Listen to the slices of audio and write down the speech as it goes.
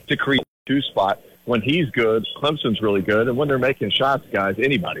to create two spot. When he's good, Clemson's really good. And when they're making shots, guys,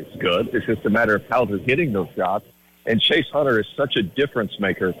 anybody's good. It's just a matter of how they're hitting those shots. And Chase Hunter is such a difference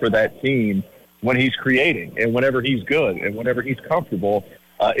maker for that team when he's creating and whenever he's good and whenever he's comfortable.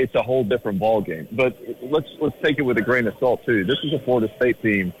 It's a whole different ball game. But let's take it with a grain of salt, too. This is a Florida State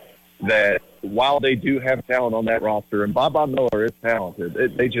team that, while they do have talent on that roster, and Bob Miller is talented,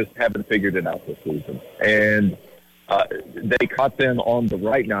 they just haven't figured it out this season. And they caught them on the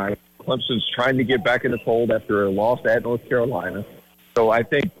right night. Clemson's trying to get back in the fold after a loss at North Carolina. So I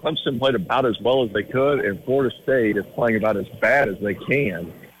think Clemson played about as well as they could, and Florida State is playing about as bad as they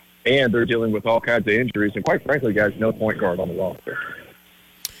can. And they're dealing with all kinds of injuries. And quite frankly, guys, no point guard on the roster.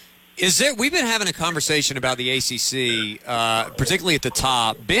 We've been having a conversation about the ACC, particularly at the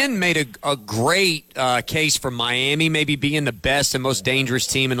top. Ben made a great case for Miami maybe being the best and most dangerous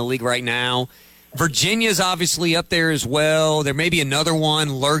team in the league right now. Virginia's obviously up there as well. There may be another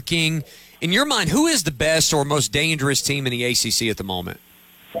one lurking. In your mind, who is the best or most dangerous team in the ACC at the moment?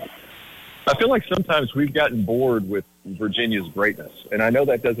 I feel like sometimes we've gotten bored with Virginia's greatness. And I know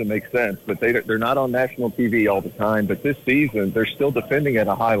that doesn't make sense, but they're not on national TV all the time. But this season, they're still defending at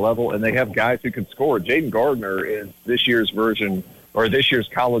a high level, and they have guys who can score. Jaden Gardner is this year's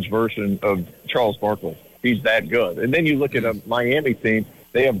college version of Charles Barkley. He's that good. And then you look at a Miami team,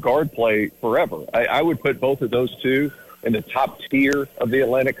 they have guard play forever. I would put both of those two in the top tier of the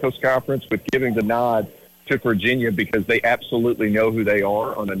Atlantic Coast Conference, with giving the nod to Virginia because they absolutely know who they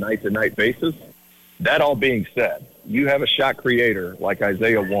are on a night-to-night basis. That all being said, you have a shot creator like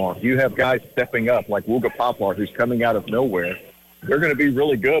Isaiah Wong. You have guys stepping up like Wooga Poplar, who's coming out of nowhere. They're going to be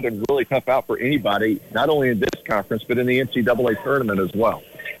really good and really tough out for anybody, not only in this conference, but in the NCAA tournament as well.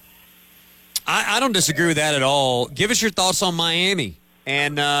 I don't disagree with that at all. Give us your thoughts on Miami.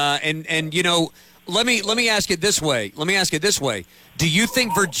 And you know, let me ask it this way. Do you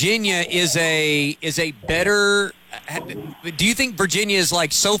think Virginia is a better? Do you think Virginia is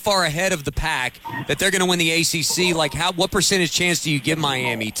like so far ahead of the pack that they're going to win the ACC? Like, what percentage chance do you give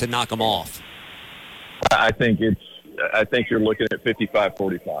Miami to knock them off? I think you're looking at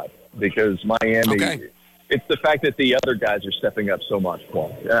 55-45 because Miami. Okay. It's the fact that the other guys are stepping up so much.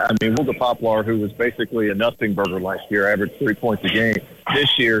 I mean, Wooga Poplar, who was basically a nothing burger last year, averaged 3 points a game.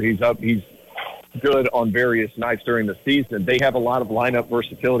 This year, he's good on various nights during the season. They have a lot of lineup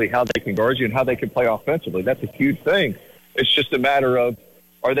versatility, how they can guard you and how they can play offensively. That's a huge thing. It's just a matter of,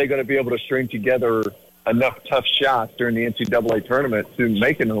 are they going to be able to string together enough tough shots during the NCAA tournament to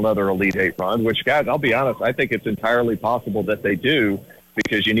make another Elite Eight run, which, guys, I'll be honest, I think it's entirely possible that they do,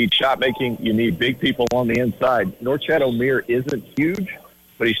 because you need shot making, you need big people on the inside. Norchad Omier isn't huge,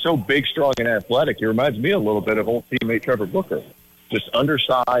 but he's so big, strong, and athletic. He reminds me a little bit of old teammate Trevor Booker. Just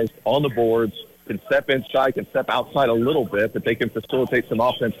undersized, on the boards, can step inside, can step outside a little bit, but they can facilitate some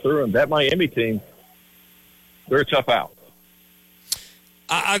offense through him. That Miami team, they're a tough out.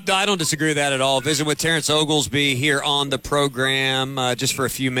 I don't disagree with that at all. Visit with Terrence Oglesby here on the program just for a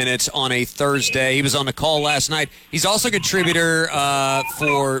few minutes on a Thursday. He was on the call last night. He's also a contributor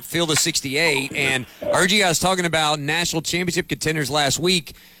for Field of 68. And I heard you guys talking about national championship contenders last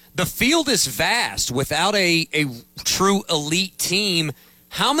week. The field is vast without a true elite team.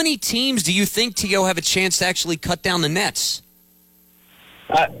 How many teams do you think, T.O., have a chance to actually cut down the nets?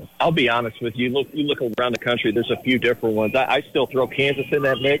 I'll be honest with you. You look around the country, there's a few different ones. I still throw Kansas in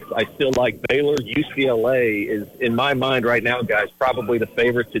that mix. I still like Baylor. UCLA is, in my mind right now, guys, probably the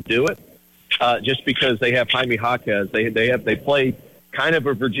favorite to do it, just because they have Jaime Jaquez. They play kind of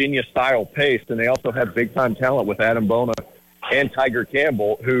a Virginia-style pace, and they also have big-time talent with Adam Bona and Tiger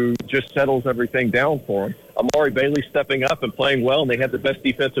Campbell, who just settles everything down for them. Amari Bailey stepping up and playing well, and they have the best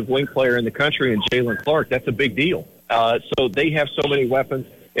defensive wing player in the country in Jalen Clark. That's a big deal. So they have so many weapons.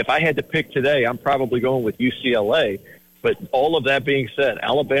 If I had to pick today, I'm probably going with UCLA. But all of that being said,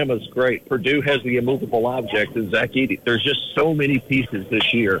 Alabama's great. Purdue has the immovable object of Zach Edey. There's just so many pieces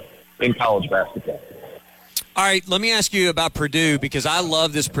this year in college basketball. All right, let me ask you about Purdue, because I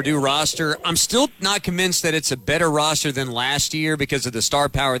love this Purdue roster. I'm still not convinced that it's a better roster than last year because of the star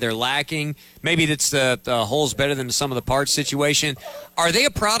power they're lacking. Maybe it's the whole's better than the sum of the parts situation. Are they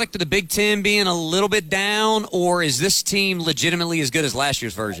a product of the Big Ten being a little bit down, or is this team legitimately as good as last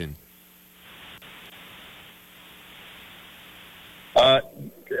year's version?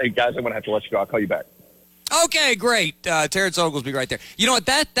 Hey, guys, I'm going to have to let you go. I'll call you back. Okay, great. Terrence Oglesby right there. You know what?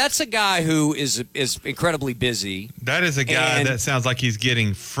 That's a guy who is incredibly busy. That is a guy that sounds like he's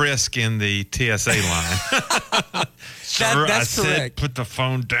getting frisk in the TSA line. Sir, that's I correct. said put the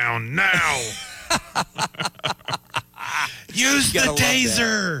phone down now. Use the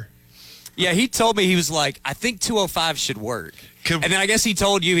taser. Yeah, he told me, he was like, I think 205 should work. And then I guess he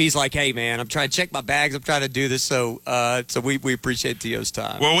told you, he's like, hey, man, I'm trying to check my bags. I'm trying to do this. So we appreciate T.O.'s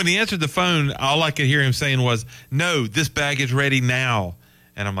time. Well, when he answered the phone, all I could hear him saying was, no, this bag is ready now.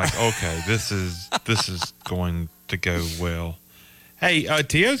 And I'm like, okay, this is going to go well. Hey,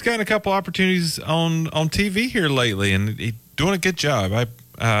 T.O.'s gotten a couple opportunities on TV here lately, and he's doing a good job. I'm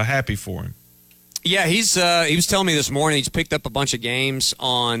happy for him. Yeah, he was telling me this morning he's picked up a bunch of games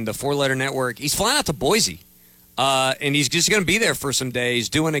on the Four Letter Network. He's flying out to Boise, and he's just going to be there for some days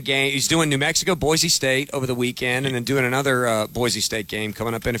doing a game. He's doing New Mexico, Boise State over the weekend, and then doing another Boise State game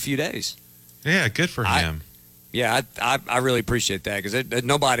coming up in a few days. Yeah, good for him. I really appreciate that because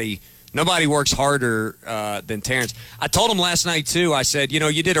nobody works harder than Terrence. I told him last night, too, I said,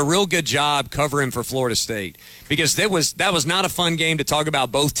 you did a real good job covering for Florida State because that was not a fun game to talk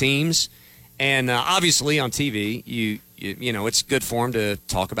about both teams. And obviously on TV, you it's good for him to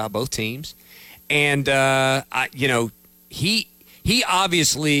talk about both teams. And, he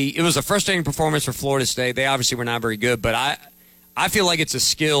obviously – it was a frustrating performance for Florida State. They obviously were not very good. But I feel like it's a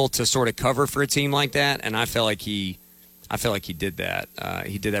skill to sort of cover for a team like that, and I feel like he did that.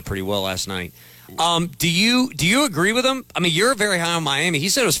 He did that pretty well last night. Do you agree with him? I mean, you're very high on Miami. He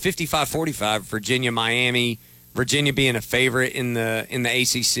said it was 55-45, Virginia, Miami, Virginia being a favorite in the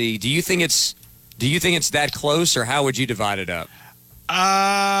ACC. Do you think it's that close, or how would you divide it up?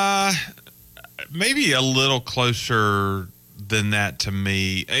 Maybe a little closer than that to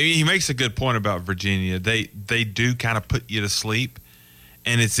me. I mean, he makes a good point about Virginia. They do kind of put you to sleep,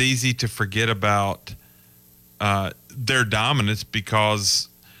 and it's easy to forget about their dominance because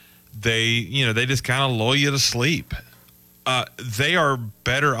they just kind of lull you to sleep. They are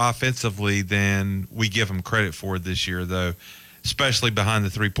better offensively than we give them credit for this year, though, especially behind the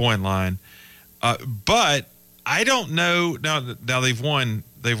 3-point line. But I don't know. Now they've won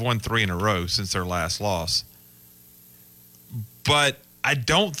 3 in a row since their last loss. But I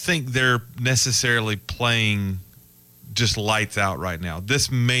don't think they're necessarily playing just lights out right now.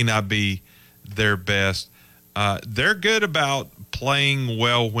 This may not be their best. They're good about playing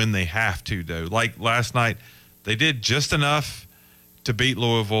well when they have to, though. Like last night, they did just enough to beat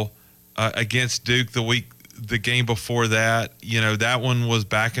Louisville against Duke the game before that. That one was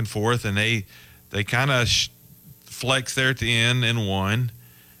back and forth, and they kind of flexed there at the end and won.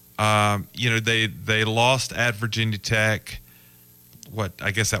 They lost at Virginia Tech.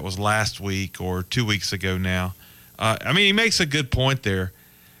 I guess that was last week or 2 weeks ago now. He makes a good point there.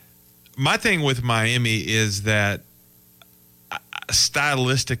 My thing with Miami is that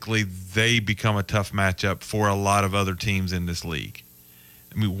stylistically they become a tough matchup for a lot of other teams in this league.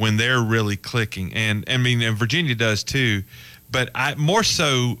 When they're really clicking, and Virginia does too, but more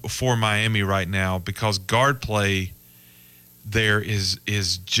so for Miami right now because guard play there is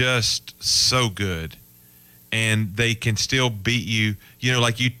just so good, and they can still beat you.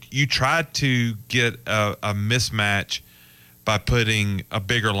 You try to get a mismatch by putting a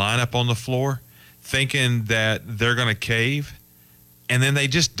bigger lineup on the floor, thinking that they're going to cave, and then they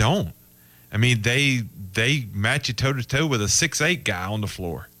just don't. They match you toe-to-toe with a 6'8" guy on the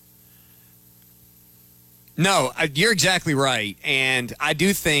floor. No, you're exactly right, and I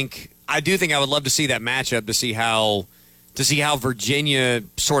do think I would love to see that matchup to see how Virginia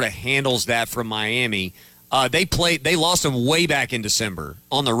sort of handles that from Miami. They lost them way back in December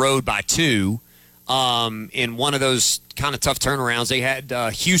on the road by 2 in one of those kind of tough turnarounds. They had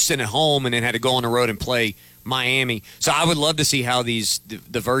Houston at home and then had to go on the road and play Miami. So I would love to see how the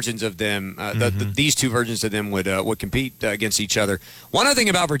versions of them, these two versions of them would compete against each other. One other thing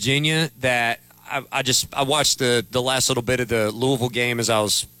about Virginia that I watched the last little bit of the Louisville game as I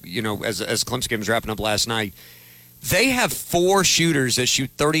was, as Clemson game was wrapping up last night. They have 4 shooters that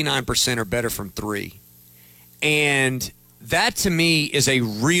shoot 39% or better from 3. And that to me is a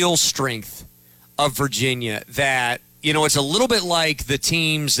real strength of Virginia that, it's a little bit like the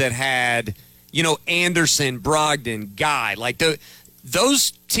teams that had, Anderson, Brogdon, Guy. Like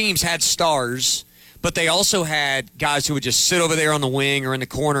those teams had stars, but they also had guys who would just sit over there on the wing or in the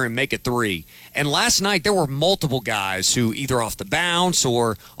corner and make a 3. And last night there were multiple guys who either off the bounce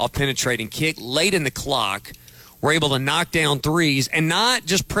or off penetrating kick late in the clock were able to knock down 3s, and not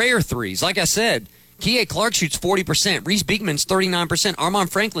just prayer 3s. Like I said, Kihei Clark shoots 40%. Reese Beekman's 39%.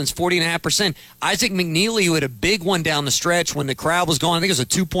 Armand Franklin's 40.5%. Isaac McNeely, who had a big one down the stretch when the crowd was going. I think it was a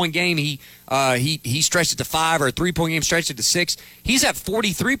 2-point game. He stretched it to 5, or a 3-point game stretched it to 6. He's at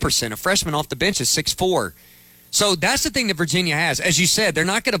 43%. A freshman off the bench is 6'4". So that's the thing that Virginia has. As you said, they're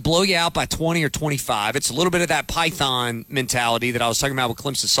not going to blow you out by 20 or 25. It's a little bit of that Python mentality that I was talking about with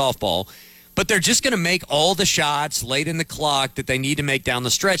Clemson softball. But they're just going to make all the shots late in the clock that they need to make down the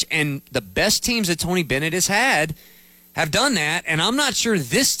stretch. And the best teams that Tony Bennett has had, have done that, and I'm not sure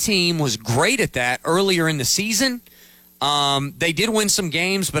this team was great at that earlier in the season. They did win some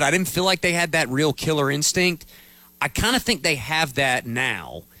games, but I didn't feel like they had that real killer instinct. I kind of think they have that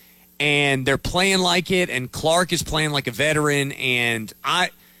now, and they're playing like it, and Clark is playing like a veteran, and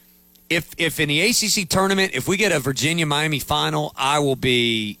if in the ACC tournament, if we get a Virginia-Miami final, I'll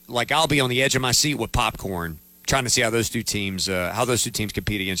be on the edge of my seat with popcorn, trying to see how those two teams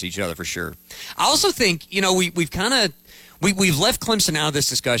compete against each other for sure. I also think we've left Clemson out of this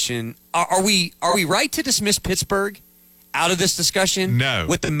discussion. Are we right to dismiss Pittsburgh out of this discussion? No.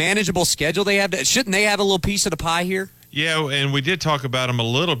 With the manageable schedule they have, shouldn't they have a little piece of the pie here? Yeah, and we did talk about them a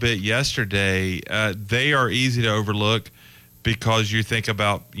little bit yesterday. They are easy to overlook because you think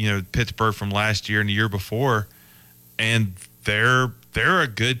about Pittsburgh from last year and the year before, and they're a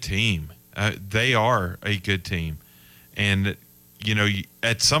good team. They are a good team, and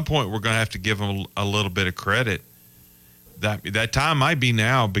at some point we're going to have to give them a little bit of credit. That time might be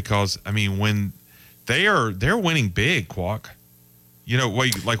now, because when they're winning big, Quack.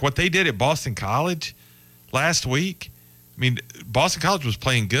 Like what they did at Boston College last week. Boston College was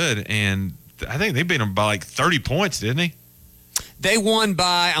playing good, and I think they beat them by like 30 points, didn't they? They won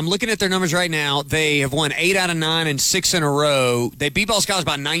by, I'm looking at their numbers right now, they have won 8 out of 9 and 6 in a row. They beat Boston College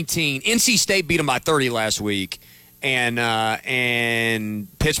by 19. NC State beat them by 30 last week, and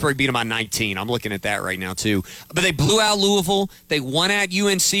Pittsburgh beat them by 19. I'm looking at that right now, too. But they blew out Louisville. They won at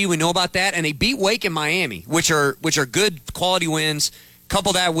UNC. We know about that. And they beat Wake and Miami, which are good quality wins.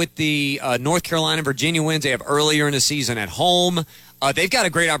 Couple that with the North Carolina and Virginia wins they have earlier in the season at home. They've got a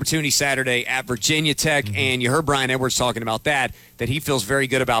great opportunity Saturday at Virginia Tech, and you heard Brian Edwards talking about that he feels very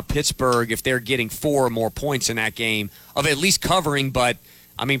good about Pittsburgh if they're getting 4 or more points in that game, of at least covering, but,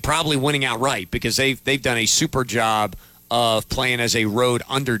 probably winning outright, because they've done a super job of playing as a road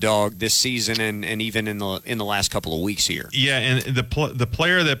underdog this season and even in the last couple of weeks here. Yeah, and the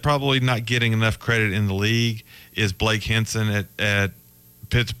player that probably not getting enough credit in the league is Blake Henson at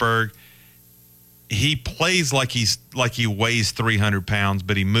Pittsburgh. He plays like he weighs 300 pounds,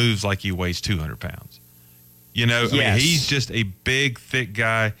 but he moves like he weighs 200 pounds. Yes. He's just a big, thick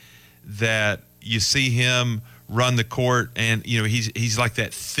guy that you see him run the court, and he's like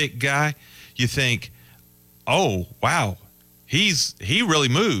that thick guy. You think, oh wow, he really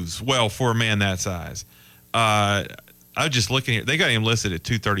moves well for a man that size. I was just looking here; they got him listed at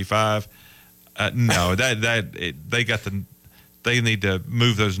 235. No, they need to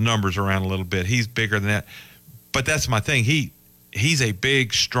move those numbers around a little bit. He's bigger than that. But that's my thing. He's a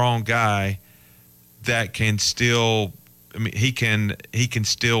big, strong guy that can still he can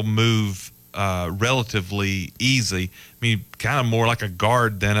still move relatively easy. Kind of more like a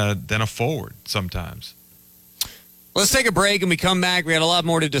guard than a forward sometimes. Let's take a break, and we come back. We got a lot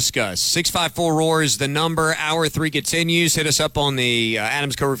more to discuss. 654-ROAR is the number. Hour 3 continues. Hit us up on the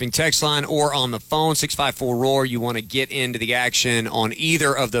Adams Co-Roofing text line or on the phone, 654-ROAR. You want to get into the action on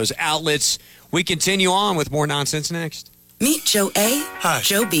either of those outlets. We continue on with more nonsense next. Meet Joe A, Hi.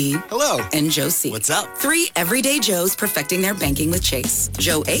 Joe B, Hello. and Joe C. What's up? 3 everyday Joes perfecting their banking with Chase.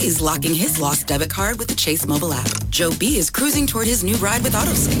 Joe A is locking his lost debit card with the Chase mobile app. Joe B is cruising toward his new ride with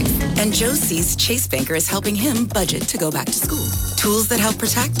AutoSave. And Joe C's Chase banker is helping him budget to go back to school. Tools that help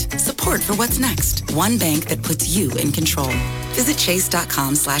protect, support for what's next. One bank that puts you in control. Visit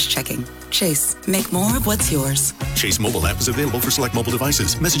chase.com/checking. Chase, make more of what's yours. Chase mobile app is available for select mobile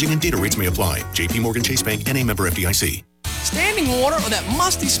devices. Messaging and data rates may apply. JP Morgan Chase Bank, N.A. member FDIC. Standing water or that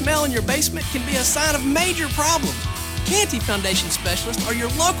musty smell in your basement can be a sign of major problems. Canty Foundation specialists are your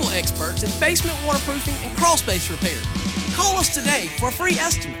local experts in basement waterproofing and crawl space repair. Call us today for a free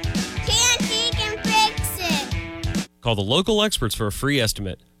estimate. Canty can fix it. Call the local experts for a free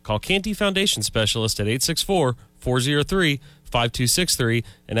estimate. Call Canty Foundation Specialist at 864-403-5263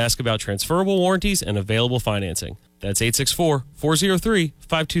 and ask about transferable warranties and available financing. That's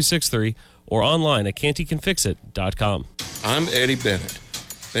 864-403-5263 or online at cantycanfixit.com. I'm Eddie Bennett.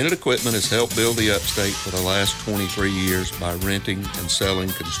 Bennett Equipment has helped build the upstate for the last 23 years by renting and selling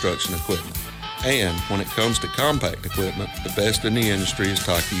construction equipment. And when it comes to compact equipment, the best in the industry is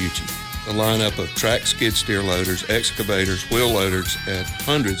Takeuchi. The lineup of track skid steer loaders, excavators, wheel loaders, and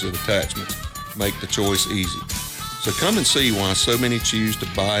hundreds of attachments make the choice easy. So come and see why so many choose to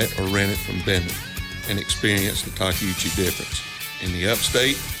buy it or rent it from Bennett and experience the Takeuchi difference in the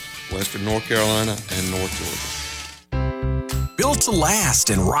upstate, Western North Carolina, and North Georgia. built to last,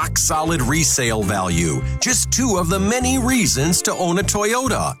 and rock-solid resale value. Just two of the many reasons to own a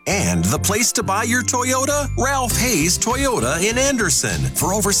Toyota. And the place to buy your Toyota? Ralph Hayes Toyota in Anderson.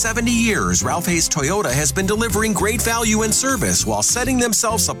 For over 70 years, Ralph Hayes Toyota has been delivering great value and service while setting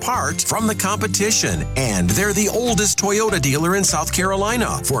themselves apart from the competition. And they're the oldest Toyota dealer in South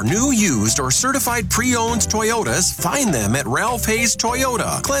Carolina. For new, used, or certified pre-owned Toyotas, find them at Ralph Hayes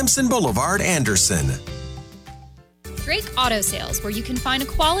Toyota, Clemson Boulevard, Anderson. Drake Auto Sales, where you can find a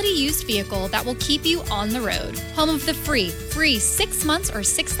quality used vehicle that will keep you on the road. Home of the free 6 months or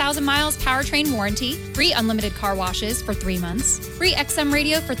 6,000 miles powertrain warranty, free unlimited car washes for 3 months, free XM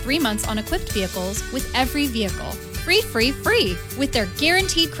radio for 3 months on equipped vehicles with every vehicle. Free. With their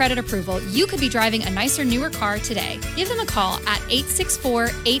guaranteed credit approval, you could be driving a nicer, newer car today. Give them a call at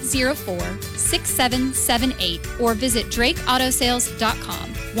 864-804-6778 or visit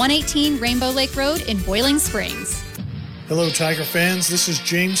DrakeAutosales.com. 118 Rainbow Lake Road in Boiling Springs. Hello, Tiger fans. This is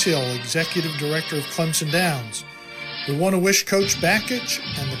James Hill, Executive Director of Clemson Downs. We want to wish Coach Bakich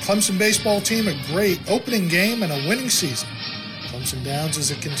and the Clemson baseball team a great opening game and a winning season. Clemson Downs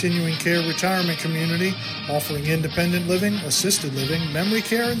is a continuing care retirement community offering independent living, assisted living, memory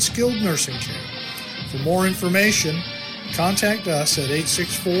care, and skilled nursing care. For more information, contact us at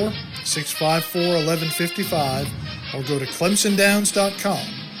 864-654-1155 or go to clemsondowns.com.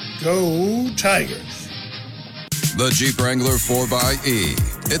 Go Tigers! The Jeep Wrangler 4xE.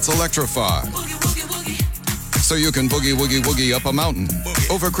 It's electrified. So you can boogie woogie woogie up a mountain,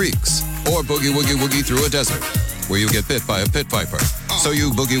 over creeks, or boogie woogie woogie through a desert where you get bit by a pit viper. So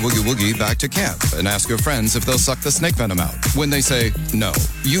you boogie woogie woogie back to camp and ask your friends if they'll suck the snake venom out. When they say no,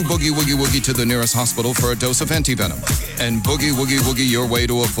 you boogie woogie woogie to the nearest hospital for a dose of antivenom and boogie woogie woogie your way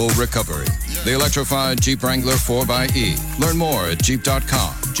to a full recovery. The electrified Jeep Wrangler 4xE. Learn more at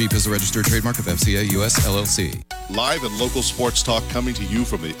Jeep.com. Jeep is a registered trademark of FCA US LLC. Live and local sports talk coming to you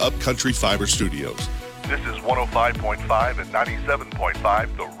from the Upcountry Fiber Studios. This is 105.5 and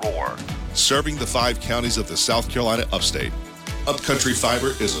 97.5 The Roar. Serving the 5 counties of the South Carolina upstate. Upcountry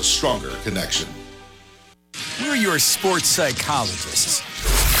Fiber is a stronger connection. We're your sports psychologists.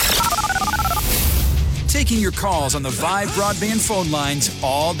 Taking your calls on the Vibe broadband phone lines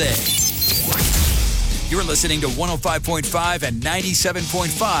all day. You're listening to 105.5 and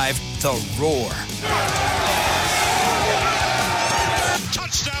 97.5 The Roar.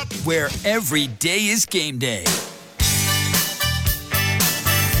 Touchdown! Where every day is game day.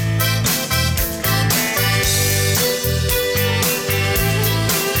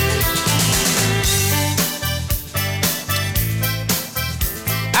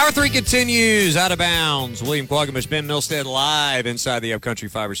 Hour 3 continues. Out of bounds. William Quagamish, Ben Milstead live inside the Upcountry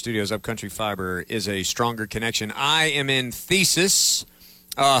Fiber studios. Upcountry Fiber is a stronger connection. I am in Thesis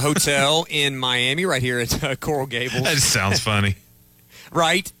Hotel in Miami, right here at Coral Gables. That sounds funny.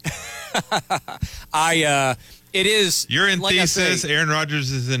 Right? It is. You're in like Thesis. Aaron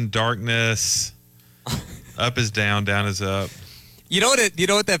Rodgers is in darkness. Up is down, down is up. You know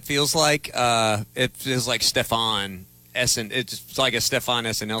what that feels like? It feels like Stefan. It's like a Stefan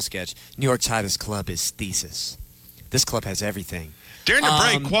SNL sketch. New York's hottest club is Thesis. This club has everything. During the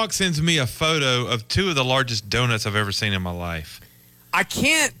break, Quack sends me a photo of 2 of the largest donuts I've ever seen in my life. I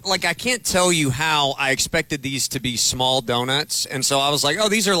can't tell you how I expected these to be small donuts, and so I was like, oh,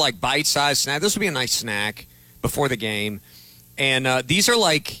 these are like bite-sized snack. This would be a nice snack before the game, and these are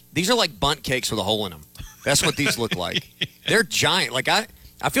like bundt cakes with a hole in them. That's what these look like. They're giant. Like I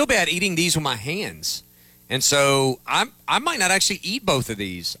feel bad eating these with my hands. And so I might not actually eat both of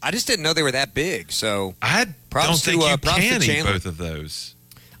these. I just didn't know they were that big. So I don't think you can eat both of those.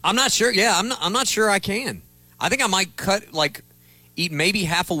 I'm not sure. Yeah, I'm not sure I can. I think I might eat maybe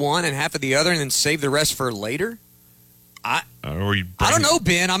half of one and half of the other, and then save the rest for later. I don't know,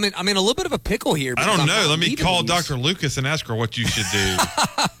 Ben. I'm in a little bit of a pickle here. I don't know. Let me call Dr. Lucas and ask her what you should do.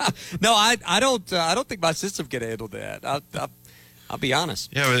 No, I don't think my system can handle that. I'll be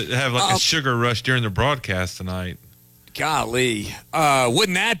honest. Yeah, but have like a sugar rush during the broadcast tonight. Golly.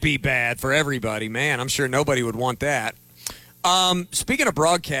 Wouldn't that be bad for everybody? Man, I'm sure nobody would want that. Speaking of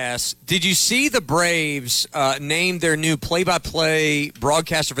broadcasts, did you see the Braves named their new play-by-play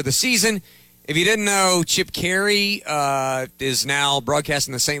broadcaster for the season? If you didn't know, Chip Carey is now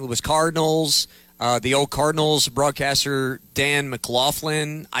broadcasting the St. Louis Cardinals. The old Cardinals broadcaster, Dan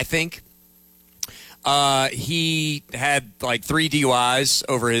McLaughlin, I think. He had like 3 DUIs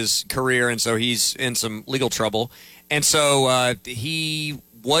over his career, and so he's in some legal trouble. And so he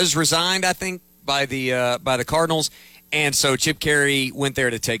was resigned, I think, by the Cardinals. And so Chip Carey went there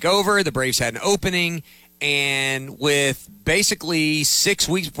to take over. The Braves had an opening, and with basically 6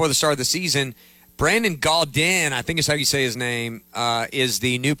 weeks before the start of the season, Brandon Gaudin, I think is how you say his name, is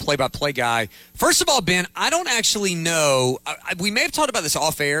the new play-by-play guy. First of all, Ben, I don't actually know. We may have talked about this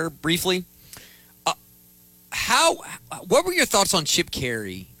off-air briefly. What were your thoughts on Chip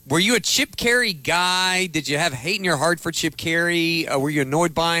Carey? Were you a Chip Carey guy? Did you have hate in your heart for Chip Carey? Were you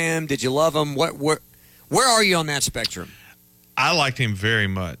annoyed by him? Did you love him? Where are you on that spectrum? I liked him very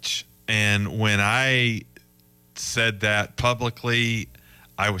much. And when I said that publicly,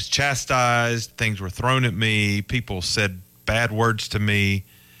 I was chastised. Things were thrown at me. People said bad words to me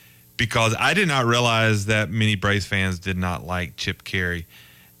because I did not realize that many Braves fans did not like Chip Carey.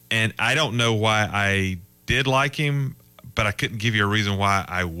 And I don't know why I did like him, but I couldn't give you a reason why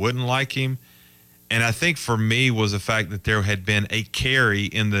I wouldn't like him. And I think for me was the fact that there had been a Carey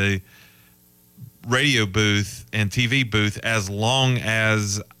in the radio booth and TV booth as long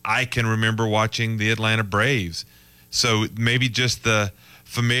as I can remember watching the Atlanta Braves. So maybe just the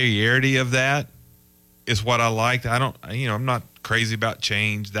familiarity of that is what I liked. I'm not crazy about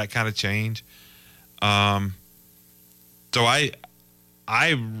change, that kind of change. So I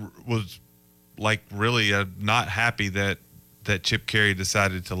was like really not happy that Chip Carey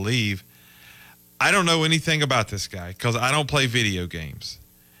decided to leave. I don't know anything about this guy because I don't play video games.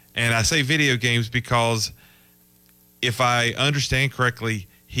 And I say video games because if I understand correctly,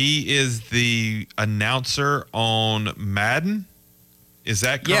 he is the announcer on Madden. Is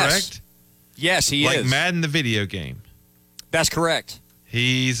that correct? Yes, he is. Like Madden, the video game. That's correct.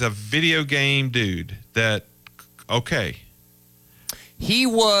 He's a video game dude okay. He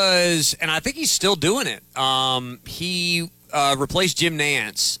was, and I think he's still doing it. He replaced Jim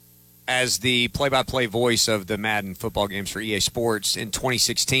Nantz as the play-by-play voice of the Madden football games for EA Sports in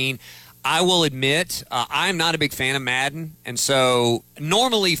 2016. I will admit, I'm not a big fan of Madden, and so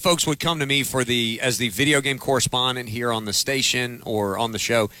normally folks would come to me as the video game correspondent here on the station or on the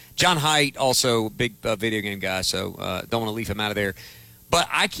show. John Haidt, also big video game guy, so don't want to leave him out of there. But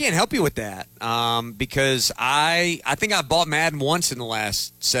I can't help you with that because I think I bought Madden once in the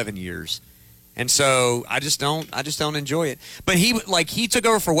last 7 years. And so I just don't enjoy it. But he took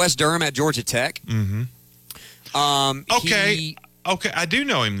over for Wes Durham at Georgia Tech. Mm-hmm. Okay, I do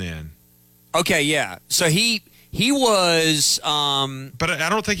know him then. Okay, yeah. So he was but I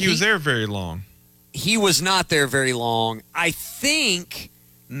don't think he was there very long. He was not there very long. I think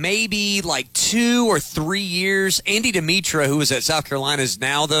maybe like 2 or 3 years. Andy Dimitra, who was at South Carolina, is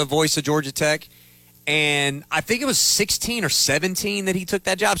now the voice of Georgia Tech. And I think it was 16 or 17 that he took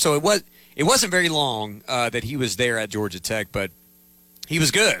that job. So it wasn't very long that he was there at Georgia Tech, but he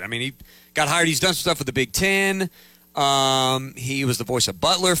was good. I mean, he got hired. He's done some stuff with the Big Ten. He was the voice of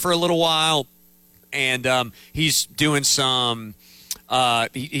Butler for a little while, and he's doing some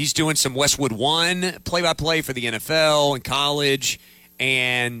Westwood One play-by-play for the NFL and college,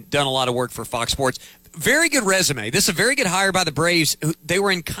 and done a lot of work for Fox Sports. Very good resume. This is a very good hire by the Braves. They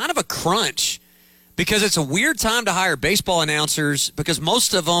were in kind of a crunch because it's a weird time to hire baseball announcers because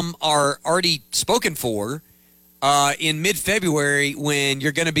most of them are already spoken for in mid-February when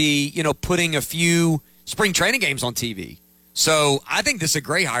you're going to be, putting a few spring training games on TV. So I think this is a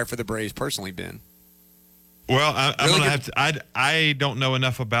great hire for the Braves, personally, Ben. Well, I'm really going to have to. I don't know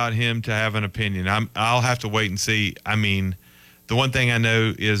enough about him to have an opinion. I'll have to wait and see. I mean, the one thing I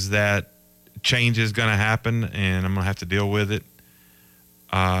know is that change is going to happen, and I'm going to have to deal with it.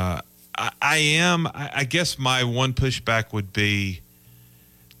 I guess my one pushback would be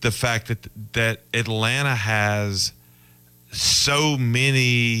the fact that Atlanta has so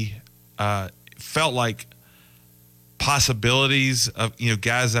many felt like possibilities of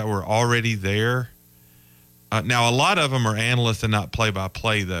guys that were already there. Now a lot of them are analysts and not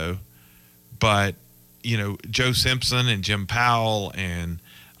play-by-play though, but Joe Simpson and Jim Powell, and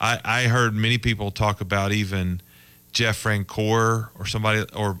I heard many people talk about even Jeff Francoeur or somebody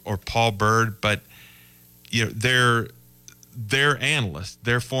or Paul Bird, but they're analysts,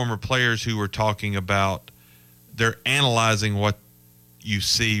 they're former players who were talking about, they're analyzing what you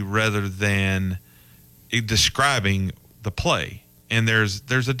see rather than describing the play, and there's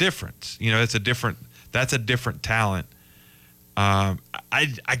a difference. That's a different talent. I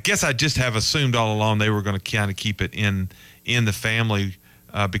guess I just have assumed all along they were going to kind of keep it in the family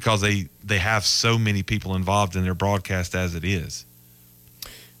because they have so many people involved in their broadcast as it is.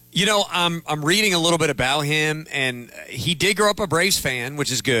 I'm reading a little bit about him, and he did grow up a Braves fan,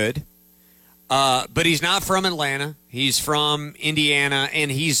 which is good. But he's not from Atlanta. He's from Indiana, and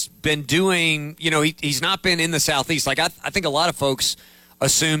he's been doing, he's not been in the Southeast. Like I think a lot of folks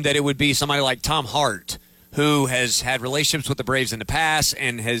assumed that it would be somebody like Tom Hart, who has had relationships with the Braves in the past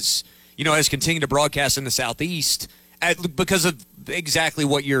and has continued to broadcast in the Southeast because of exactly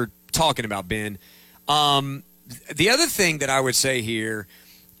what you're talking about, Ben. The other thing that I would say here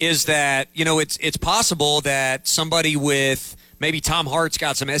is that, it's possible that somebody with maybe Tom Hart's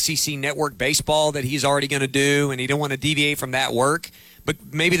got some SEC network baseball that he's already going to do, and he don't want to deviate from that work. But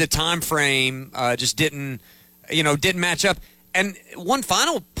maybe the time frame just didn't match up. And one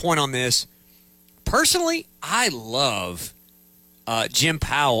final point on this. Personally, I love Jim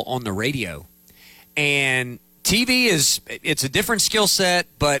Powell on the radio. And TV it's a different skill set,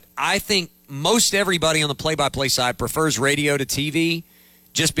 but I think most everybody on the play-by-play side prefers radio to TV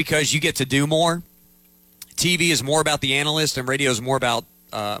just because you get to do more. TV is more about the analyst, and radio is more about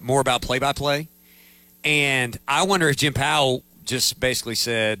play-by-play. And I wonder if Jim Powell just basically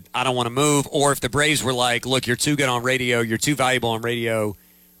said, I don't want to move, or if the Braves were like, look, you're too good on radio, you're too valuable on radio,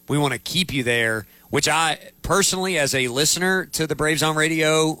 we want to keep you there, which I personally, as a listener to the Braves on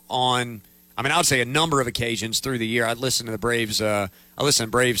radio I would say a number of occasions through the year, I'd listen to the Braves. I listen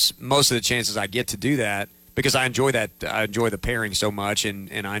to Braves most of the chances I get to do that because I enjoy that. I enjoy the pairing so much,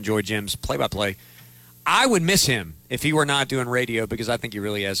 and I enjoy Jim's play-by-play. I would miss him if he were not doing radio because I think he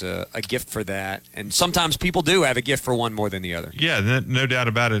really has a gift for that. And sometimes people do have a gift for one more than the other. Yeah, no doubt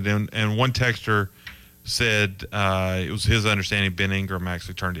about it. And one texter said it was his understanding Ben Ingram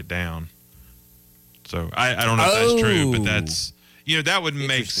actually turned it down. So I don't know if that's true, but that's that would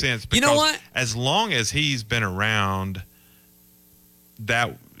make sense. Because you know what? As long as he's been around,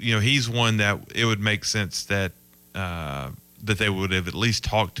 that he's one that it would make sense that that they would have at least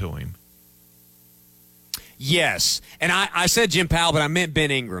talked to him. Yes, and I said Jim Powell, but I meant Ben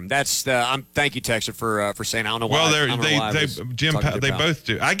Ingram. That's thank you, Texter, for saying. I don't know why. Well, they both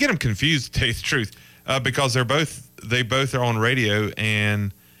do. I get them confused, to tell you the truth, because they both are on radio,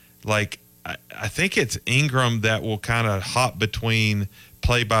 and like I think it's Ingram that will kind of hop between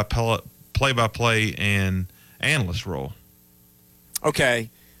play-by-play and analyst role. Okay.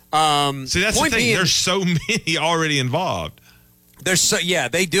 See, that's the thing. There's so many already involved. They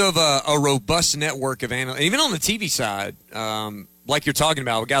do have a robust network of analysts, even on the TV side, like you're talking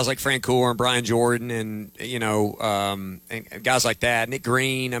about, with guys like Frank Cooler and Brian Jordan, and and guys like that. Nick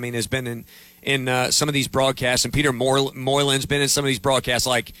Green, has been in some of these broadcasts, and Peter Moylan's been in some of these broadcasts.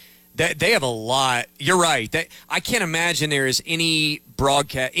 Like they have a lot. You're right. I can't imagine there is any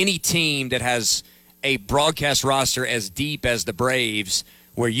team that has a broadcast roster as deep as the Braves,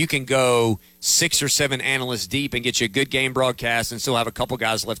 where you can go 6 or 7 analysts deep and get you a good game broadcast and still have a couple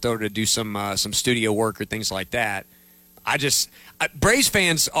guys left over to do some studio work or things like that. Braves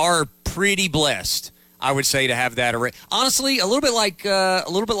fans are pretty blessed, I would say, to have that array. Honestly, a little bit like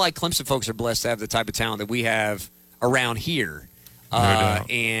Clemson folks are blessed to have the type of talent that we have around here. No doubt.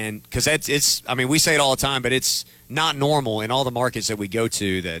 And because we say it all the time, but it's not normal in all the markets that we go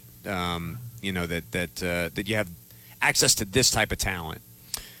to that that you have access to this type of talent.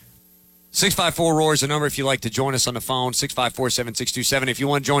 654-ROAR is the number if you'd like to join us on the phone, 654-7627. If you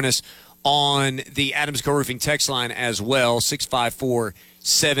want to join us on the Adams Co Roofing text line as well,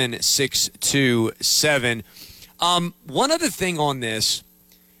 654-7627. One other thing on this,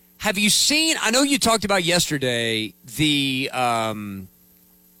 have you seen, I know you talked about yesterday the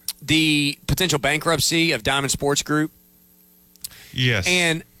potential bankruptcy of Diamond Sports Group. Yes.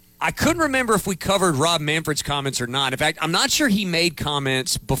 And I couldn't remember if we covered Rob Manfred's comments or not. In fact, I'm not sure he made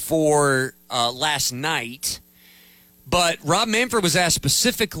comments before last night. But Rob Manfred was asked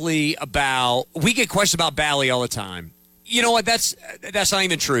specifically about – we get questions about Bally all the time. You know what? That's not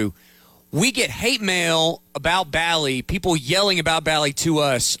even true. We get hate mail about Bally, people yelling about Bally to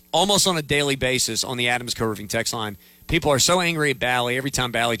us almost on a daily basis on the Adams Co Roofing text line. People are so angry at Bally every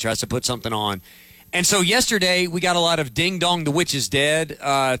time Bally tries to put something on. And so yesterday we got a lot of "ding dong, the witch is dead"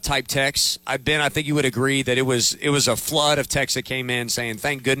 type texts. I think you would agree that it was a flood of texts that came in saying,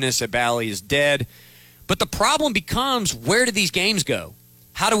 "Thank goodness that Bally is dead." But the problem becomes, where do these games go?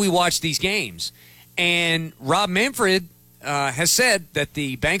 How do we watch these games? And Rob Manfred has said that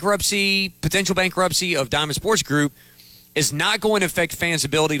the potential bankruptcy of Diamond Sports Group is not going to affect fans'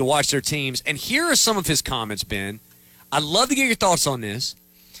 ability to watch their teams. And here are some of his comments, Ben. I'd love to get your thoughts on this.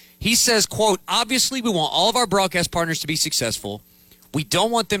 He says, quote, "Obviously, we want all of our broadcast partners to be successful. We don't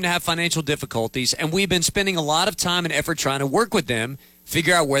want them to have financial difficulties, and we've been spending a lot of time and effort trying to work with them,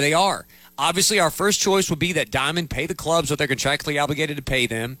 figure out where they are. Obviously, our first choice would be that Diamond pay the clubs what they're contractually obligated to pay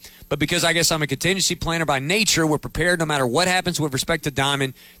them. But because I guess I'm a contingency planner by nature, we're prepared no matter what happens with respect to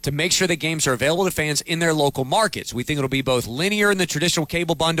Diamond to make sure that games are available to fans in their local markets. We think it'll be both linear in the traditional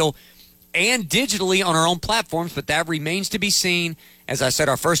cable bundle and digitally on our own platforms, but that remains to be seen. As I said,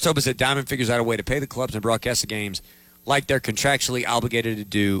 our first hope is that Diamond figures out a way to pay the clubs and broadcast the games like they're contractually obligated to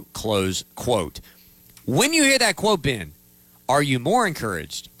do," close quote. When you hear that quote, Ben, Are you more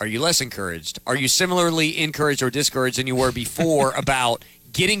encouraged? Are you less encouraged? Are you similarly encouraged or discouraged than you were before about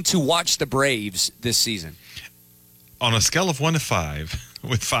getting to watch the Braves this season? On a scale of 1 to 5,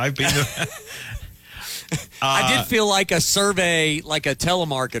 with 5 being I did feel like a survey, like a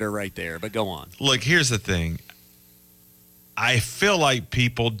telemarketer right there, but go on. Look, here's the thing. I feel like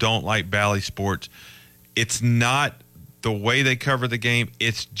people don't like Bally Sports. It's not the way they cover the game.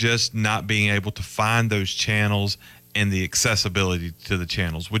 It's just not being able to find those channels and the accessibility to the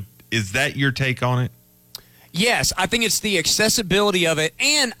channels. Is that your take on it? Yes, I think it's the accessibility of it.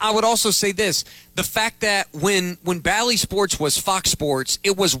 And I would also say this, the fact that when Bally Sports was Fox Sports,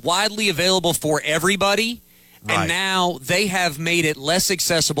 it was widely available for everybody. Right. And now they have made it less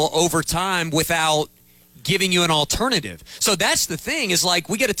accessible over time without giving you an alternative. So that's the thing, is like,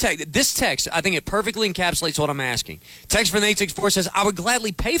 we get a text. This text, I think it perfectly encapsulates what I'm asking. Text from 864 says, I would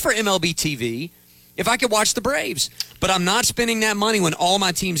gladly pay for MLB TV if I could watch the Braves, but I'm not spending that money when all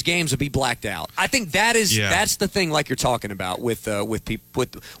my team's games would be blacked out. I think that's the thing, like you're talking about with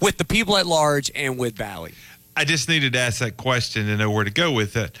the people at large and with Bally. I just needed to ask that question to know where to go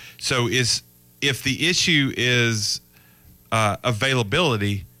with it. So if the issue is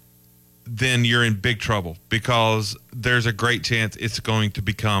availability, then you're in big trouble, because there's a great chance it's going to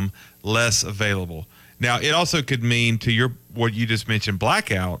become less available. Now, it also could mean, to what you just mentioned,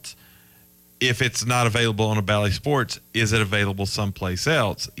 blackouts. If it's not available on a Bally Sports, is it available someplace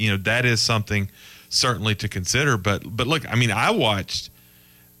else? That is something certainly to consider. But look, I mean, I watched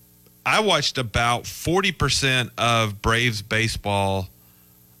about 40% of Braves baseball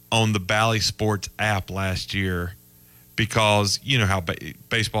on the Bally Sports app last year, because you know how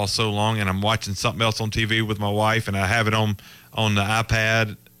baseball's so long, and I'm watching something else on TV with my wife, and I have it on the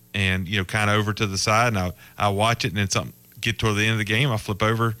iPad, and kind of over to the side, and I watch it, and then something get toward the end of the game, I flip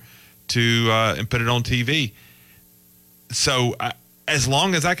over to and put it on TV. So as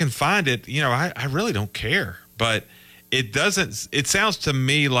long as I can find it, I really don't care. But it sounds to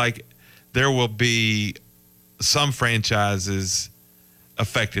me like there will be some franchises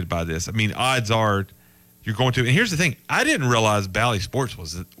affected by this. I mean, odds are you're going to. And here's the thing: I didn't realize Bally Sports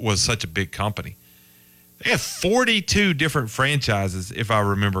was such a big company. They have 42 different franchises, if I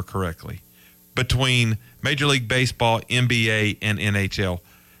remember correctly, between Major League Baseball, NBA, and NHL.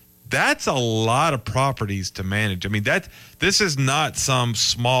 That's a lot of properties to manage. I mean, this is not some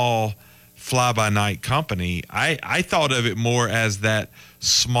small fly-by-night company. I thought of it more as that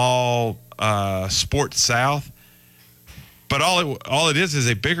small Sports South, but all it is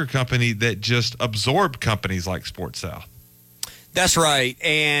a bigger company that just absorbed companies like Sports South. That's right,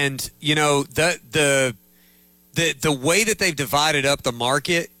 and the way that they've divided up the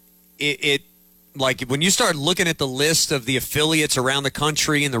market, it like when you start looking at the list of the affiliates around the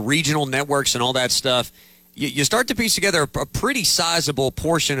country and the regional networks and all that stuff, you start to piece together a pretty sizable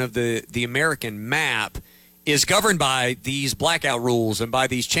portion of the American map is governed by these blackout rules and by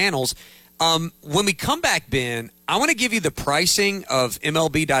these channels. When we come back, Ben, I want to give you the pricing of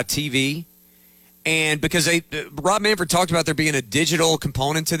MLB.TV. And because Rob Manfred talked about there being a digital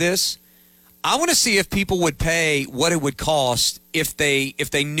component to this, I want to see if people would pay what it would cost if they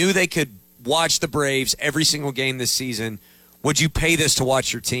knew they could watch the Braves every single game this season. Would you pay this to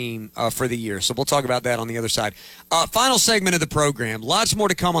watch your team for the year? So we'll talk about that on the other side. Final segment of the program. Lots more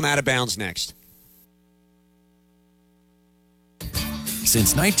to come on Out of Bounds next.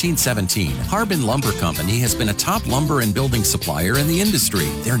 Since 1917, Harbin Lumber Company has been a top lumber and building supplier in the industry.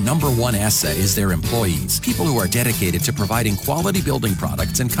 Their number one asset is their employees, people who are dedicated to providing quality building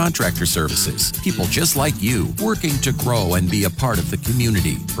products and contractor services. People just like you, working to grow and be a part of the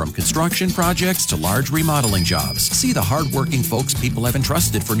community. From construction projects to large remodeling jobs, see the hardworking folks people have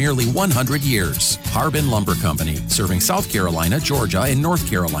entrusted for nearly 100 years. Harbin Lumber Company, serving South Carolina, Georgia, and North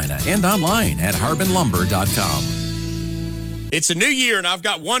Carolina, and online at harbinlumber.com. It's a new year, and I've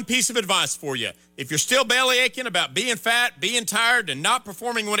got one piece of advice for you. If you're still belly aching about being fat, being tired, and not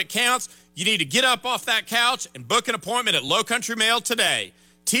performing when it counts, you need to get up off that couch and book an appointment at Low Country Mail today.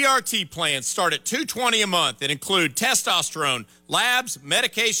 TRT plans start at $220 a month and include testosterone, labs,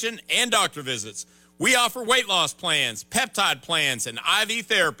 medication, and doctor visits. We offer weight loss plans, peptide plans, and IV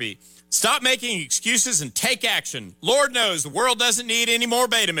therapy. Stop making excuses and take action. Lord knows the world doesn't need any more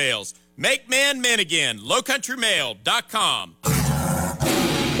beta males. Make men men again. LowCountryMail.com.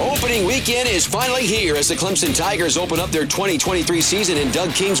 Opening weekend is finally here as the Clemson Tigers open up their 2023 season in Doug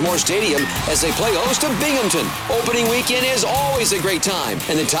Kingsmore Stadium as they play host to Binghamton. Opening weekend is always a great time,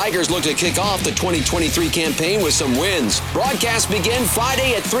 and the Tigers look to kick off the 2023 campaign with some wins. Broadcasts begin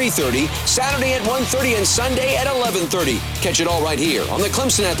Friday at 3:30, Saturday at 1:30, and Sunday at 11:30. Catch it all right here on the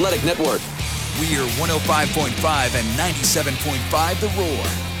Clemson Athletic Network. We're 105.5 and 97.5 The Roar,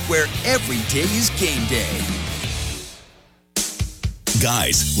 where every day is game day.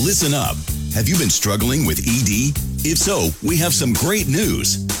 Guys, listen up. Have you been struggling with ED? If so, we have some great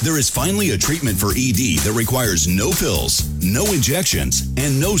news. There is finally a treatment for ED that requires no pills, no injections,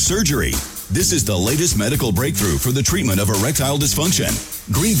 and no surgery. This is the latest medical breakthrough for the treatment of erectile dysfunction.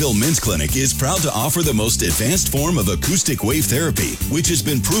 Greenville Men's Clinic is proud to offer the most advanced form of acoustic wave therapy, which has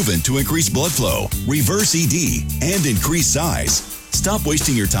been proven to increase blood flow, reverse ED, and increase size. Stop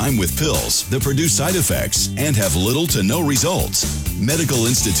wasting your time with pills that produce side effects and have little to no results. Medical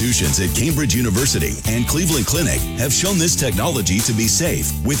institutions at Cambridge University and Cleveland Clinic have shown this technology to be safe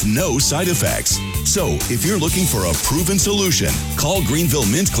with no side effects. So, if you're looking for a proven solution, call Greenville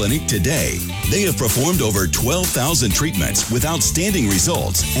Men's Clinic today. They have performed over 12,000 treatments with outstanding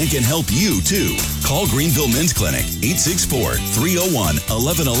results and can help you too. Call Greenville Men's Clinic,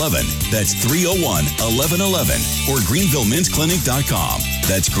 864-301-1111. That's 301-1111 or greenvillemensclinic.com.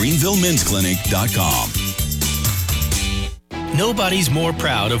 That's greenvillemensclinic.com. Nobody's more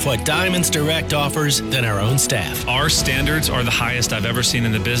proud of what Diamonds Direct offers than our own staff. Our standards are the highest I've ever seen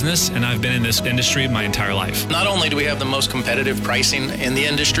in the business, and I've been in this industry my entire life. Not only do we have the most competitive pricing in the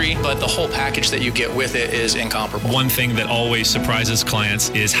industry, but the whole package that you get with it is incomparable. One thing that always surprises clients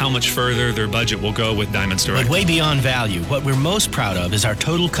is how much further their budget will go with Diamonds Direct. But way beyond value, what we're most proud of is our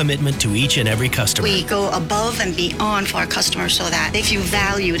total commitment to each and every customer. We go above and beyond for our customers so that they feel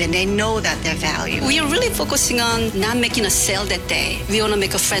valued and they know that they're valued. We are really focusing on not making a sale that day. We want to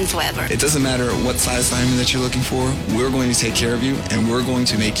make a friend forever. It doesn't matter what size diamond that you're looking for. We're going to take care of you, and we're going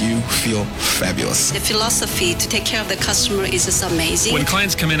to make you feel fabulous. The philosophy to take care of the customer is just amazing. When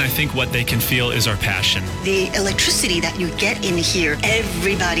clients come in, I think what they can feel is our passion. The electricity that you get in here,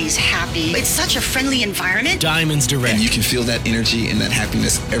 everybody's happy. It's such a friendly environment. Diamonds Direct. And you can feel that energy and that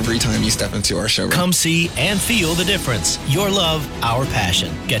happiness every time you step into our showroom. Come see and feel the difference. Your love, our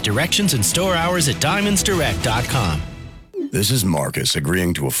passion. Get directions and store hours at diamondsdirect.com. This is Marcus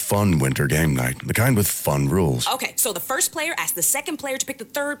agreeing to a fun winter game night, the kind with fun rules. Okay, so the first player asks the second player to pick the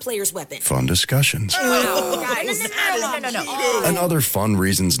third player's weapon. Fun discussions. No. And other fun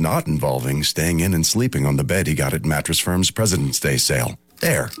reasons not involving staying in and sleeping on the bed he got at Mattress Firm's President's Day sale.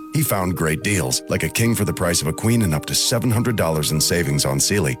 There, he found great deals, like a king for the price of a queen and up to $700 in savings on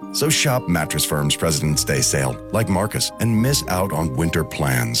Sealy. So shop Mattress Firm's President's Day sale, like Marcus, and miss out on winter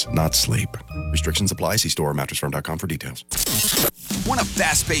plans, not sleep. Restrictions apply. See store or mattressfirm.com for details. Want a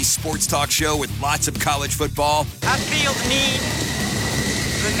fast-paced sports talk show with lots of college football? I feel the need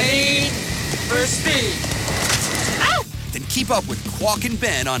for speed. Ow! Then keep up with Quack and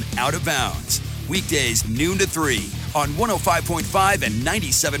Ben on Out of Bounds. Weekdays noon to 3 on 105.5 and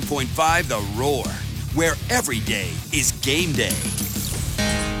 97.5 The Roar, where every day is game day.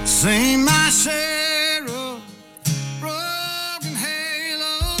 Sing my share of broken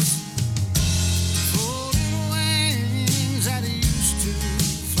halos, folding wings that used to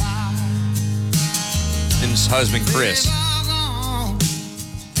fly. And his husband, Chris.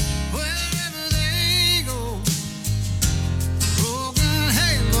 Wherever they go, broken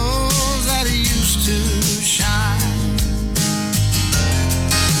halos that used to shine.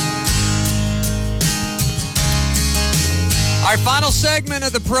 Our final segment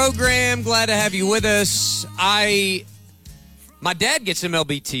of the program. Glad to have you with us. My dad gets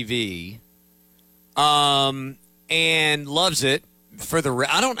MLB TV, and loves it.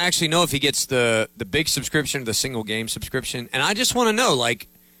 I don't actually know if he gets the big subscription or the single game subscription, and I just want to know,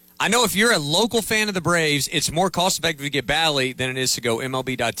 I know if you're a local fan of the Braves, it's more cost effective to get Bally than it is to go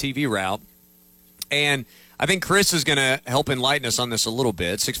MLB.TV route. And I think Chris is going to help enlighten us on this a little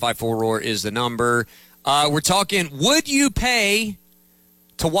bit. 654-ROAR is the number. We're talking, would you pay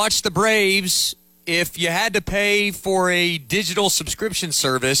to watch the Braves if you had to pay for a digital subscription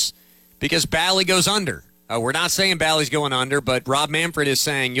service because Bally goes under? We're not saying Bally's going under, but Rob Manfred is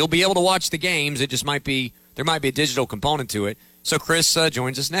saying you'll be able to watch the games. It just might be a digital component to it. So Chris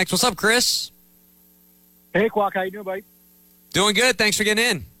joins us next. What's up, Chris? Hey, Quack. How you doing, buddy? Doing good. Thanks for getting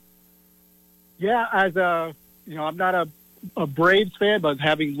in. Yeah, I'm not a Braves fan, but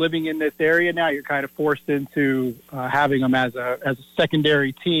living in this area now, you're kind of forced into having them as a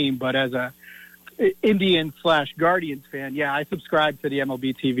secondary team. But as a Indians/Guardians fan, yeah, I subscribe to the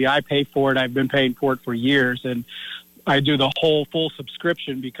MLB TV. I pay for it. I've been paying for it for years, and I do the whole full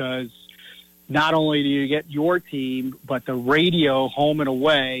subscription because not only do you get your team, but the radio home and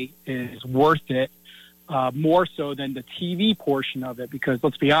away is worth it. More so than the TV portion of it, because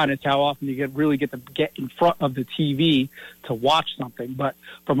let's be honest, how often do you really get to get in front of the TV to watch something? But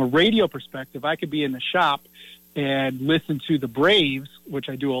from a radio perspective, I could be in the shop and listen to the Braves, which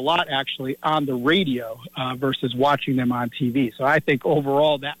I do a lot actually, on the radio versus watching them on TV. So I think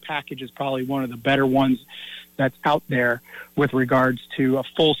overall that package is probably one of the better ones that's out there with regards to a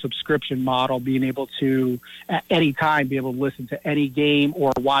full subscription model, being able to at any time be able to listen to any game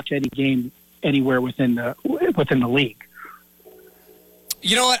or watch any game anywhere within the league.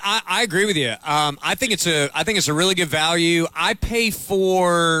 You know what? I agree with you. I think it's a really good value. I pay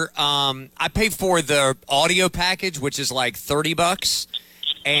for the audio package, which is like $30,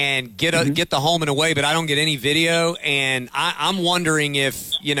 and get the home and away, but I don't get any video. And I'm wondering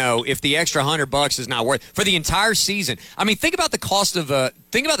if the extra $100 is not worth for the entire season. I mean, think about the cost of a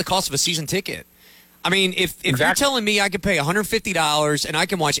season ticket. I mean, if you're telling me I could pay $150 and I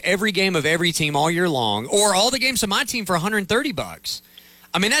can watch every game of every team all year long, or all the games of my team for $130.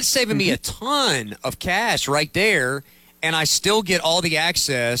 I mean, that's saving me a ton of cash right there, and I still get all the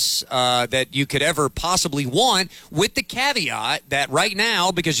access that you could ever possibly want, with the caveat that right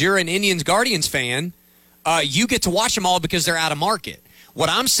now, because you're an Indians-Guardians fan, you get to watch them all because they're out of market. What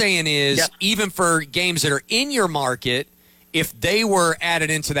I'm saying is, even for games that are in your market, if they were added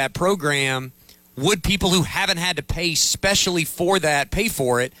into that program, would people who haven't had to pay specially for that pay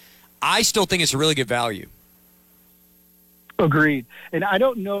for it? I still think it's a really good value. Agreed. And I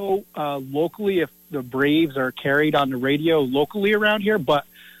don't know locally if the Braves are carried on the radio locally around here, but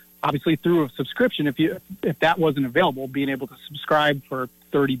obviously through a subscription, if that wasn't available, being able to subscribe for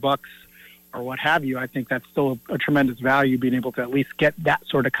 $30 or what have you, I think that's still a tremendous value, being able to at least get that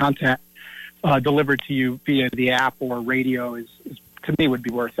sort of content delivered to you via the app or radio is to me would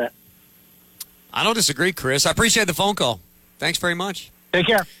be worth it. I don't disagree, Chris. I appreciate the phone call. Thanks very much. Take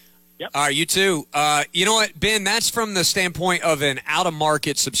care. Yep. All right, you too. You know what, Ben, that's from the standpoint of an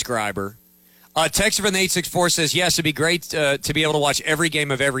out-of-market subscriber. Texter from the 864 says, yes, it'd be great to be able to watch every game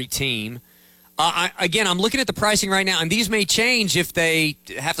of every team. I'm looking at the pricing right now, and these may change if they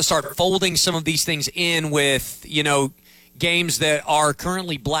have to start folding some of these things in with, games that are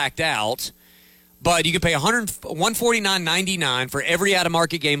currently blacked out. But you can pay $149.99 for every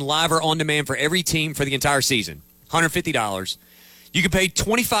out-of-market game, live or on demand, for every team for the entire season. $150. You can pay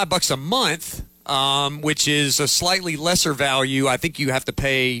 $25 a month, which is a slightly lesser value. I think you have to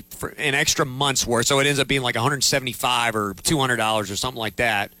pay for an extra month's worth, so it ends up being like $175 or $200 or something like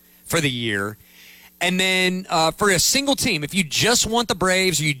that for the year. And then for a single team, if you just want the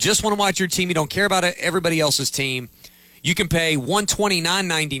Braves, or you just want to watch your team, you don't care about everybody else's team, you can pay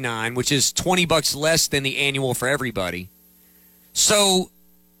 $129.99, which is $20 less than the annual for everybody. So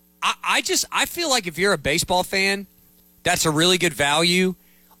I feel like if you're a baseball fan, that's a really good value.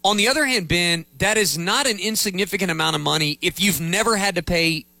 On the other hand, Ben, that is not an insignificant amount of money if you've never had to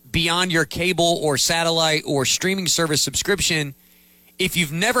pay beyond your cable or satellite or streaming service subscription. If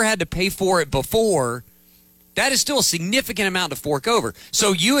you've never had to pay for it before, that is still a significant amount to fork over.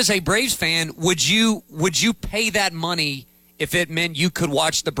 So you as a Braves fan, would you pay that money if it meant you could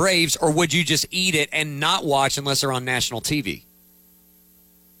watch the Braves, or would you just eat it and not watch unless they're on national TV?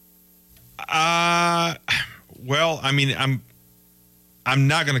 Well, I mean, I'm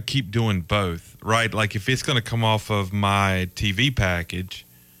not going to keep doing both, right? Like, if it's going to come off of my TV package,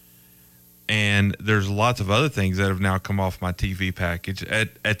 and there's lots of other things that have now come off my TV package,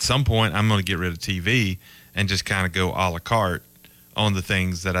 at some point I'm going to get rid of TV and just kind of go a la carte on the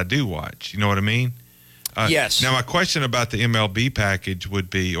things that I do watch. You know what I mean? Yes. Now, my question about the MLB package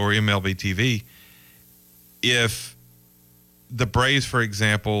would be, or MLB TV, if the Braves, for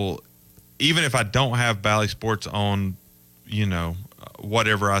example, even if I don't have Bally Sports on,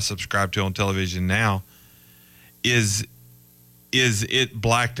 whatever I subscribe to on television now, is it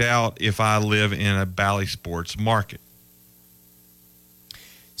blacked out if I live in a Bally Sports market?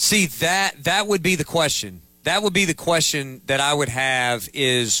 See, that would be the question. That would be the question that I would have,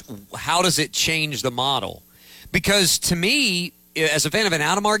 is how does it change the model? Because to me, as a fan of an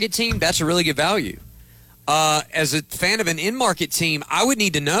out-of-market team, that's a really good value. As a fan of an in-market team, I would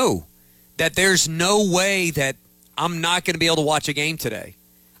need to know that there's no way that I'm not going to be able to watch a game today.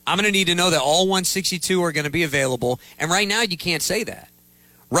 I'm going to need to know that all 162 are going to be available. And right now, you can't say that.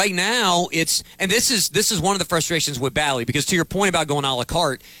 Right now, this is one of the frustrations with Bally, because to your point about going a la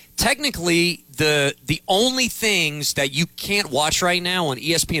carte, technically the only things that you can't watch right now on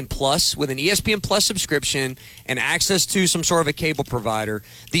ESPN Plus, with an ESPN Plus subscription and access to some sort of a cable provider,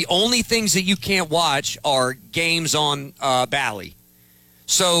 the only things that you can't watch are games on Bally.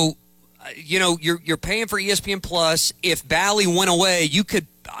 So, you're paying for ESPN Plus. If Bally went away, you could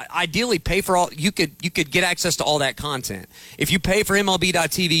ideally pay for all. You could get access to all that content. If you pay for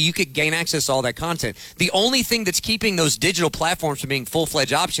MLB.TV, you could gain access to all that content. The only thing that's keeping those digital platforms from being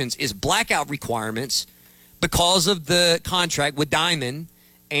full-fledged options is blackout requirements because of the contract with Diamond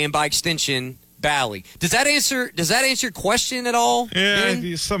and by extension Bally. Does that answer your question at all?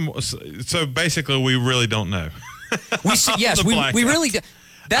 Yeah, so basically we really don't know. We really do.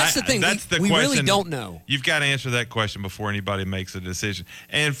 That's the thing. We really don't know. You've got to answer that question before anybody makes a decision.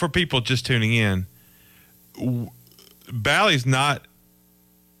 And for people just tuning in, Bally's not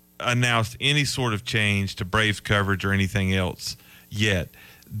announced any sort of change to Braves coverage or anything else yet.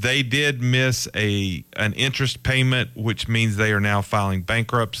 They did miss an interest payment, which means they are now filing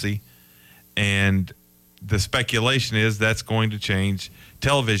bankruptcy. And the speculation is that's going to change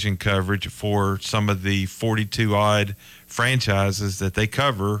television coverage for some of the 42-odd franchises that they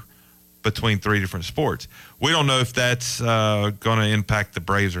cover between 3 different sports. We don't know if that's going to impact the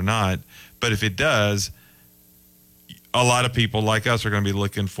Braves or not, but if it does, a lot of people like us are going to be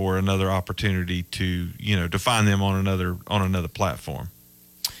looking for another opportunity to find them on another platform.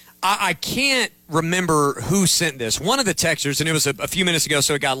 I can't remember who sent this. One of the texters, and it was a few minutes ago,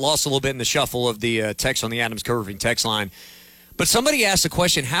 so it got lost a little bit in the shuffle of the text on the Adams Co-Roofing text line. But somebody asked the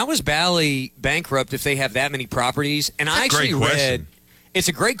question, how is Bally bankrupt if they have that many properties? And I actually read, it's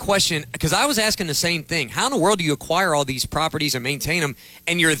a great question, because I was asking the same thing. How in the world do you acquire all these properties and maintain them,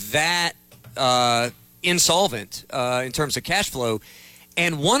 and you're that insolvent in terms of cash flow?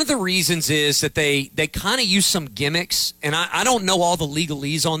 And one of the reasons is that they kind of use some gimmicks, and I don't know all the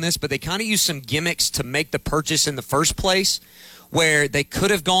legalese on this, but they kind of use some gimmicks to make the purchase in the first place, where they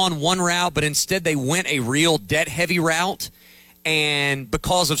could have gone one route, but instead they went a real debt-heavy route. And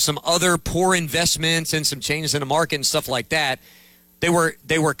because of some other poor investments and some changes in the market and stuff like that, they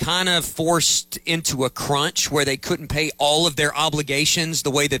were kind of forced into a crunch where they couldn't pay all of their obligations the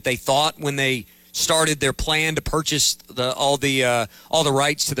way that they thought when they started their plan to purchase all the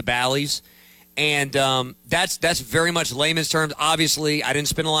rights to the Bally's. And that's very much layman's terms. Obviously, I didn't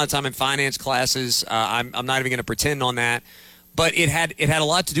spend a lot of time in finance classes. I'm not even going to pretend on that. But it had a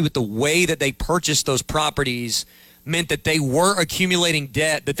lot to do with the way that they purchased those properties. Meant that they were accumulating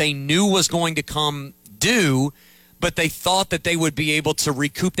debt that they knew was going to come due, but they thought that they would be able to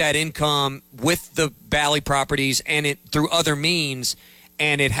recoup that income with the Bally properties and it through other means,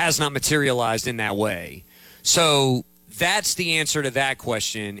 and it has not materialized in that way. So that's the answer to that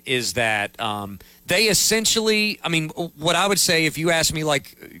question, is that they essentially, I mean, what I would say, if you ask me,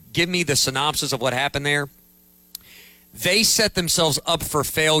 like, give me the synopsis of what happened there, they set themselves up for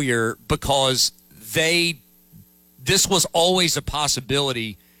failure because this was always a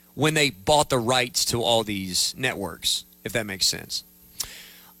possibility when they bought the rights to all these networks, if that makes sense.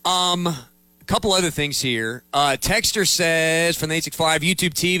 A couple other things here. Texter says from the 865,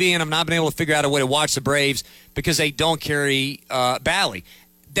 YouTube TV, and I've not been able to figure out a way to watch the Braves because they don't carry Bally.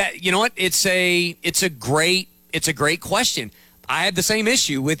 That, you know what? It's a great question. I had the same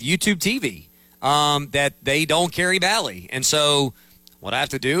issue with YouTube TV, that they don't carry Bally, and so what I have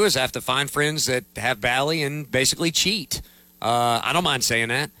to do is I have to find friends that have Bally and basically cheat. I don't mind saying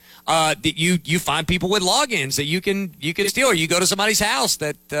that. You find people with logins that you can steal, or you go to somebody's house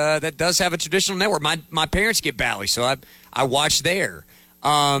that does have a traditional network. My parents get Bally, so I watch there.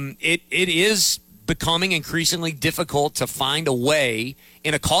 It is becoming increasingly difficult to find a way,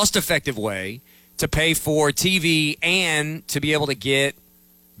 in a cost-effective way, to pay for TV and to be able to get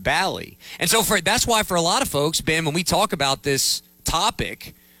Bally. And so that's why for a lot of folks, Ben, when we talk about this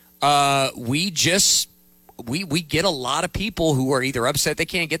topic, we get a lot of people who are either upset they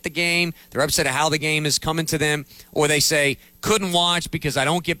can't get the game, they're upset at how the game is coming to them, or they say, couldn't watch because I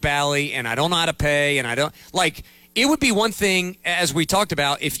don't get Bally and I don't know how to pay, and I don't, like, it would be one thing, as we talked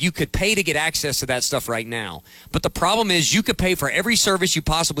about, if you could pay to get access to that stuff right now. But the problem is you could pay for every service you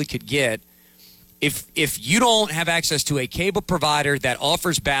possibly could get. If you don't have access to a cable provider that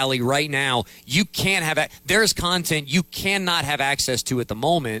offers Bally right now, you can't have it. There's content you cannot have access to at the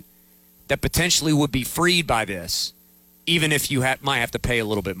moment that potentially would be freed by this, even if you might have to pay a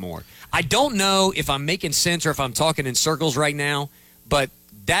little bit more. I don't know if I'm making sense or if I'm talking in circles right now, but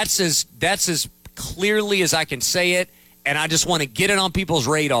that's as clearly as I can say it, and I just want to get it on people's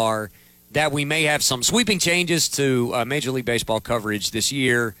radar that we may have some sweeping changes to Major League Baseball coverage this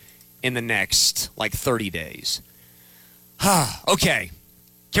year in the next, 30 days. Okay.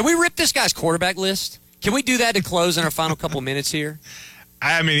 Can we rip this guy's quarterback list? Can we do that to close in our final couple minutes here?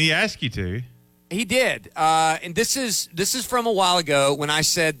 I mean, he asked you to. He did. And this is from a while ago when I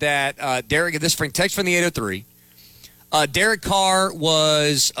said that Derek, this is text from the 803. Derek Carr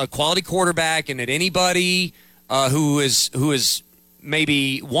was a quality quarterback, and that anybody who is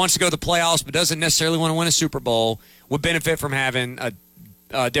maybe wants to go to the playoffs but doesn't necessarily want to win a Super Bowl would benefit from having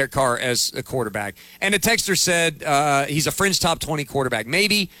Derek Carr as a quarterback. And the texter said he's a fringe top 20 quarterback,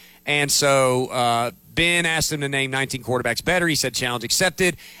 maybe. And so Ben asked him to name 19 quarterbacks better. He said challenge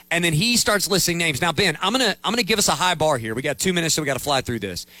accepted. And then he starts listing names. Now, Ben, I'm gonna give us a high bar here. We got 2 minutes, so we got to fly through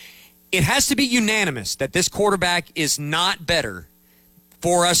this. It has to be unanimous that this quarterback is not better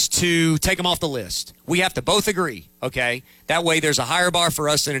for us to take him off the list. We have to both agree, okay? That way there's a higher bar for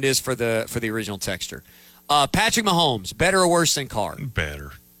us than it is for the original texter. Patrick Mahomes, better or worse than Carr?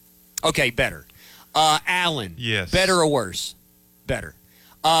 Better. Okay, better. Allen, yes. Better or worse? Better.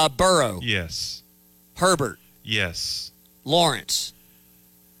 Burrow, yes. Herbert, yes. Lawrence,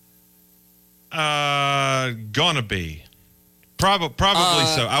 gonna be. Probably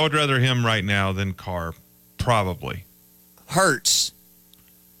so. I would rather him right now than Carr. Probably. Hurts,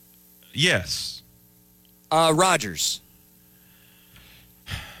 yes. Rodgers.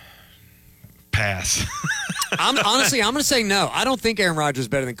 Pass. I'm going to say no. I don't think Aaron Rodgers is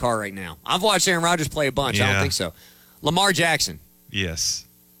better than Carr right now. I've watched Aaron Rodgers play a bunch. Yeah. I don't think so. Lamar Jackson. Yes.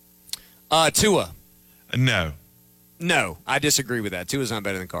 Tua. No. No, I disagree with that. Tua's not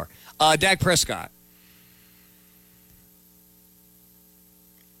better than Carr. Dak Prescott.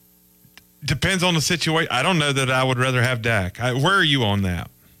 Depends on the situation. I don't know that I would rather have Dak. Where are you on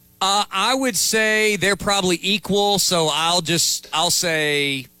that? I would say they're probably equal, so I'll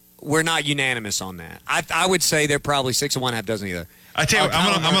say we're not unanimous on that. I would say they're probably 6 and 1/2 dozen either. I tell you,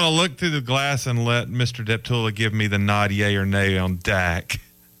 I'm gonna look through the glass and let Mr. Deptula give me the nod, yay or nay on Dak.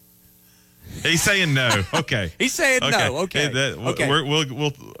 He's saying no. Okay. He's saying no. Okay.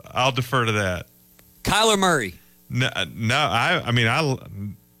 We'll I'll defer to that. Kyler Murray. No.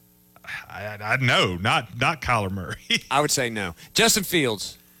 I know, not Kyler Murray. I would say no. Justin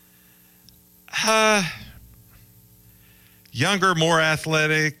Fields. Younger, more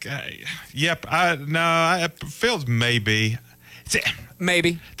athletic. Yep. Fields maybe.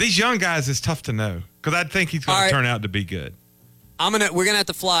 Maybe. These young guys is tough to know because I think he's going to turn out to be good. We're gonna have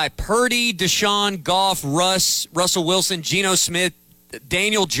to fly. Purdy, Deshaun, Goff, Russell Wilson, Geno Smith,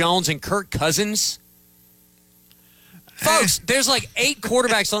 Daniel Jones, and Kirk Cousins. Folks, there's like 8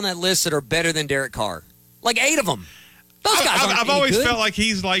 quarterbacks on that list that are better than Derek Carr. Like 8 of them. Those guys aren't I've always felt like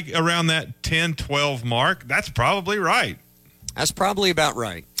he's like around that 10-12 mark. That's probably right. That's probably about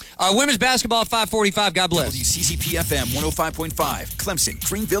right. Women's basketball, 5:45. God bless. WCCP-FM 105.5, Clemson,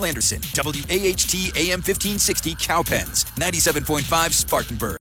 Greenville, Anderson. WAHT AM 1560, Cowpens. 97.5, Spartanburg.